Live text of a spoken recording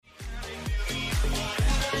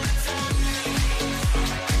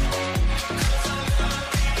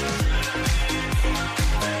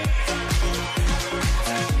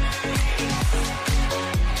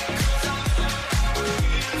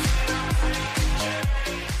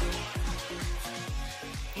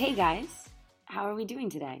Hey guys, how are we doing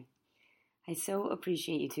today? I so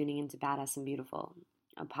appreciate you tuning into Badass and Beautiful,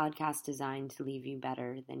 a podcast designed to leave you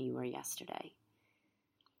better than you were yesterday.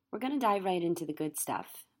 We're going to dive right into the good stuff,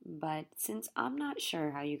 but since I'm not sure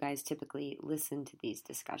how you guys typically listen to these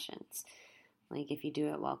discussions, like if you do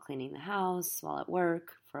it while cleaning the house, while at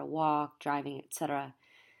work, for a walk, driving, etc.,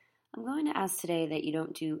 I'm going to ask today that you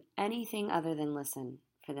don't do anything other than listen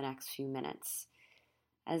for the next few minutes,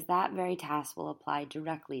 as that very task will apply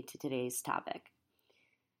directly to today's topic.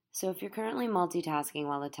 So if you're currently multitasking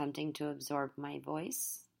while attempting to absorb my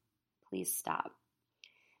voice, please stop.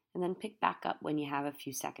 And then pick back up when you have a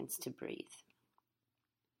few seconds to breathe.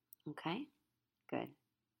 Okay? Good.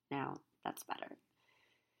 Now, that's better.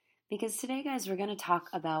 Because today, guys, we're going to talk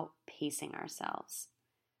about pacing ourselves,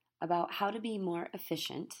 about how to be more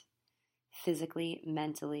efficient physically,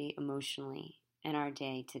 mentally, emotionally in our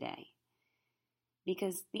day to day.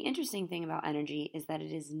 Because the interesting thing about energy is that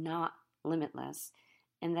it is not limitless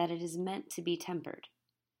and that it is meant to be tempered.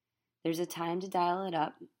 There's a time to dial it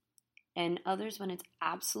up and others when it's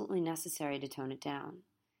absolutely necessary to tone it down.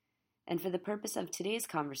 And for the purpose of today's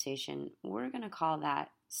conversation, we're going to call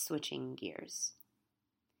that switching gears.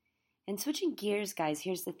 And switching gears, guys,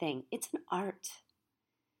 here's the thing. It's an art.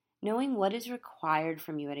 Knowing what is required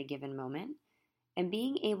from you at a given moment and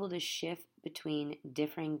being able to shift between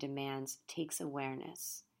differing demands takes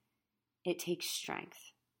awareness. It takes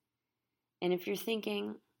strength. And if you're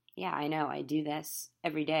thinking, yeah, I know, I do this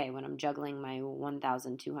every day when I'm juggling my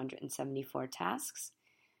 1,274 tasks,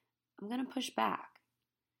 I'm going to push back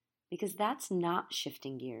because that's not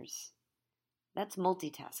shifting gears. That's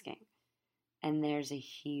multitasking. And there's a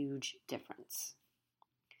huge difference.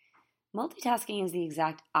 Multitasking is the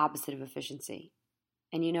exact opposite of efficiency.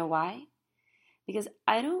 And you know why? Because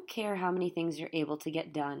I don't care how many things you're able to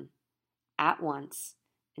get done at once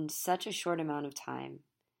in such a short amount of time.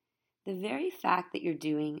 The very fact that you're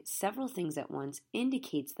doing several things at once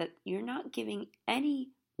indicates that you're not giving any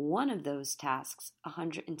one of those tasks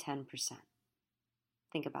 110%.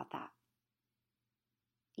 Think about that.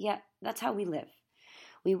 Yet, that's how we live.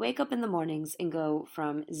 We wake up in the mornings and go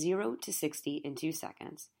from 0 to 60 in 2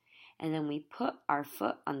 seconds, and then we put our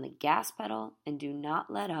foot on the gas pedal and do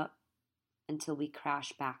not let up until we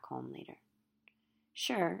crash back home later.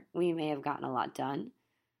 Sure, we may have gotten a lot done,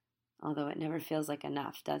 although it never feels like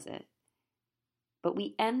enough, does it? But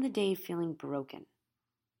we end the day feeling broken,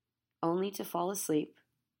 only to fall asleep,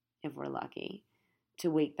 if we're lucky,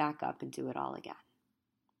 to wake back up and do it all again.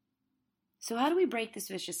 So how do we break this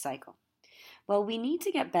vicious cycle? Well, we need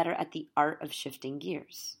to get better at the art of shifting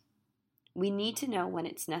gears. We need to know when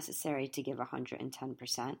it's necessary to give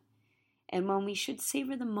 110%, and when we should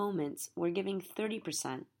savor the moments where giving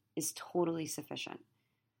 30% is totally sufficient.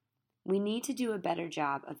 We need to do a better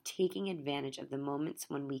job of taking advantage of the moments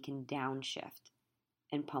when we can downshift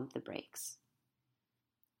and pump the brakes.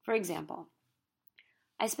 For example,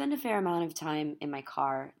 I spend a fair amount of time in my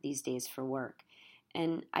car these days for work,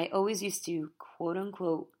 and I always used to, quote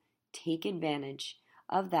unquote, take advantage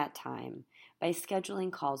of that time by scheduling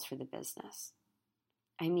calls for the business.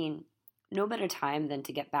 I mean, no better time than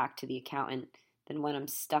to get back to the accountant than when I'm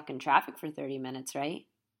stuck in traffic for 30 minutes, right?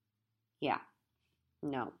 Yeah.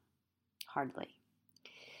 No. Hardly.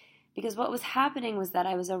 Because what was happening was that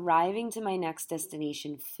I was arriving to my next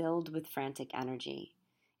destination filled with frantic energy,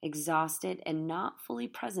 exhausted and not fully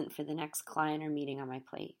present for the next client or meeting on my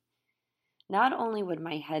plate. Not only would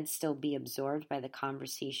my head still be absorbed by the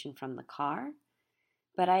conversation from the car,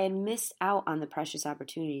 but I had missed out on the precious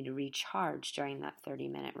opportunity to recharge during that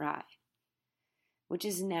 30-minute ride. Which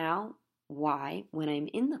is now why, when I'm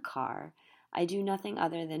in the car, I do nothing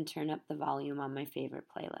other than turn up the volume on my favorite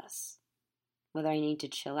playlists. Whether I need to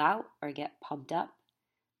chill out or get pumped up,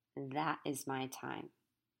 that is my time.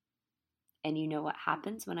 And you know what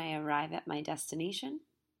happens when I arrive at my destination?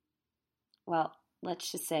 Well, let's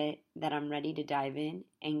just say that I'm ready to dive in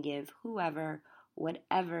and give whoever,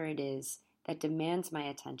 whatever it is that demands my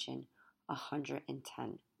attention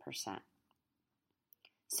 110%.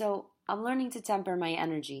 So I'm learning to temper my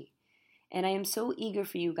energy, and I am so eager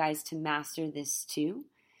for you guys to master this too,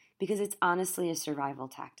 because it's honestly a survival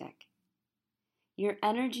tactic. Your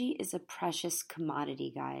energy is a precious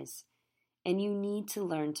commodity, guys, and you need to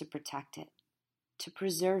learn to protect it, to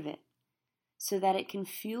preserve it, so that it can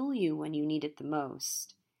fuel you when you need it the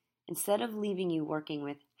most, instead of leaving you working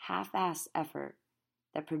with half-assed effort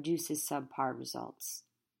that produces subpar results.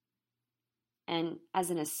 And as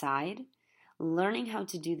an aside, learning how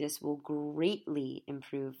to do this will greatly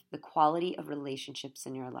improve the quality of relationships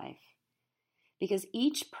in your life. Because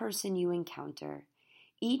each person you encounter,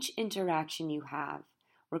 each interaction you have,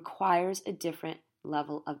 requires a different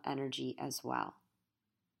level of energy as well.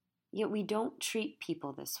 Yet we don't treat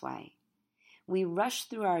people this way. We rush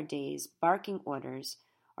through our days barking orders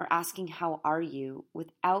or asking, "How are you?"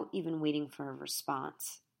 without even waiting for a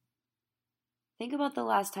response. Think about the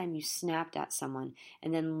last time you snapped at someone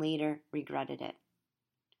and then later regretted it.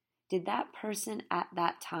 Did that person at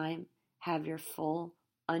that time have your full,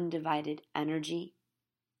 undivided energy?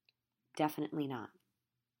 Definitely not.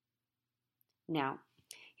 Now,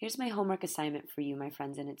 here's my homework assignment for you, my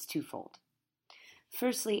friends, and it's twofold.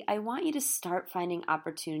 Firstly, I want you to start finding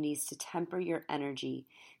opportunities to temper your energy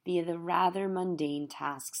via the rather mundane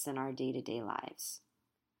tasks in our day-to-day lives.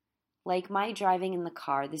 Like my driving in the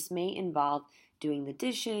car, this may involve doing the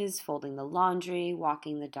dishes, folding the laundry,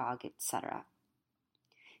 walking the dog, etc.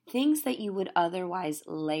 Things that you would otherwise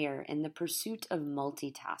layer in the pursuit of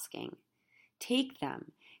multitasking. Take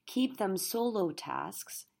them, keep them solo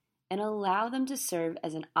tasks, and allow them to serve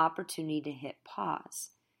as an opportunity to hit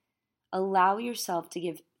pause. Allow yourself to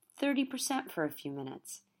give 30% for a few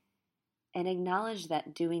minutes and acknowledge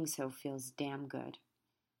that doing so feels damn good.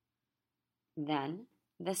 Then,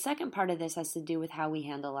 the second part of this has to do with how we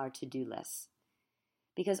handle our to-do lists.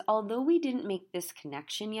 Because although we didn't make this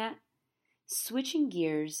connection yet, switching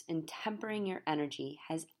gears and tempering your energy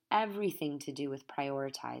has everything to do with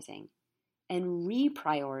prioritizing and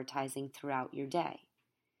reprioritizing throughout your day.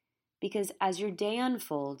 Because as your day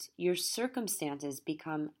unfolds, your circumstances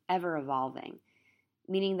become ever evolving,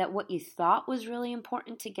 meaning that what you thought was really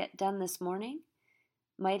important to get done this morning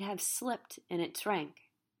might have slipped in its rank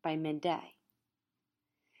by midday.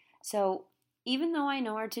 So, even though I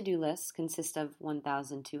know our to-do lists consist of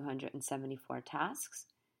 1,274 tasks,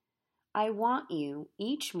 I want you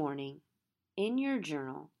each morning in your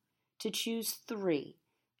journal to choose 3,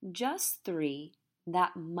 just 3,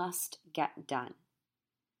 that must get done.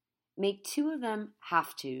 Make 2 of them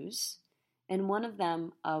have-tos and 1 of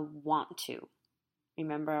them a want-to.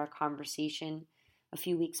 Remember our conversation a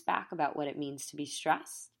few weeks back about what it means to be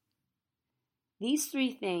stressed? These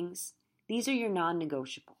 3 things, these are your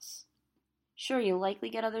non-negotiables. Sure, you'll likely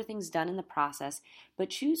get other things done in the process, but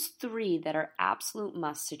choose 3 that are absolute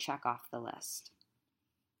musts to check off the list.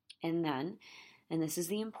 And then, and this is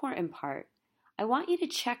the important part, I want you to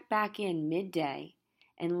check back in midday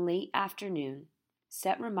and late afternoon.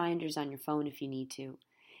 Set reminders on your phone if you need to,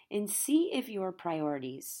 and see if your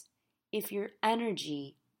priorities, if your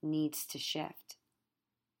energy needs to shift.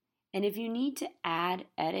 And if you need to add,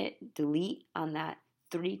 edit, delete on that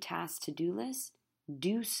 3-task to-do list,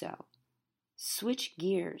 do so. Switch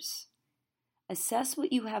gears. Assess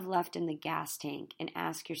what you have left in the gas tank and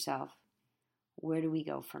ask yourself, where do we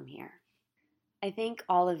go from here? I thank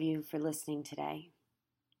all of you for listening today,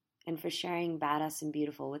 and for sharing Badass and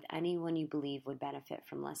Beautiful with anyone you believe would benefit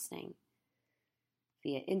from listening.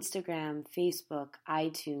 Via Instagram, Facebook,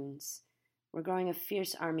 iTunes, we're growing a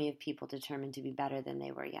fierce army of people determined to be better than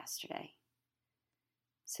they were yesterday.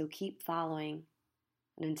 So keep following,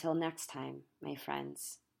 and until next time, my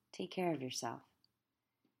friends, take care of yourself.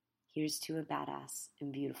 Here's to a badass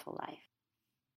and beautiful life.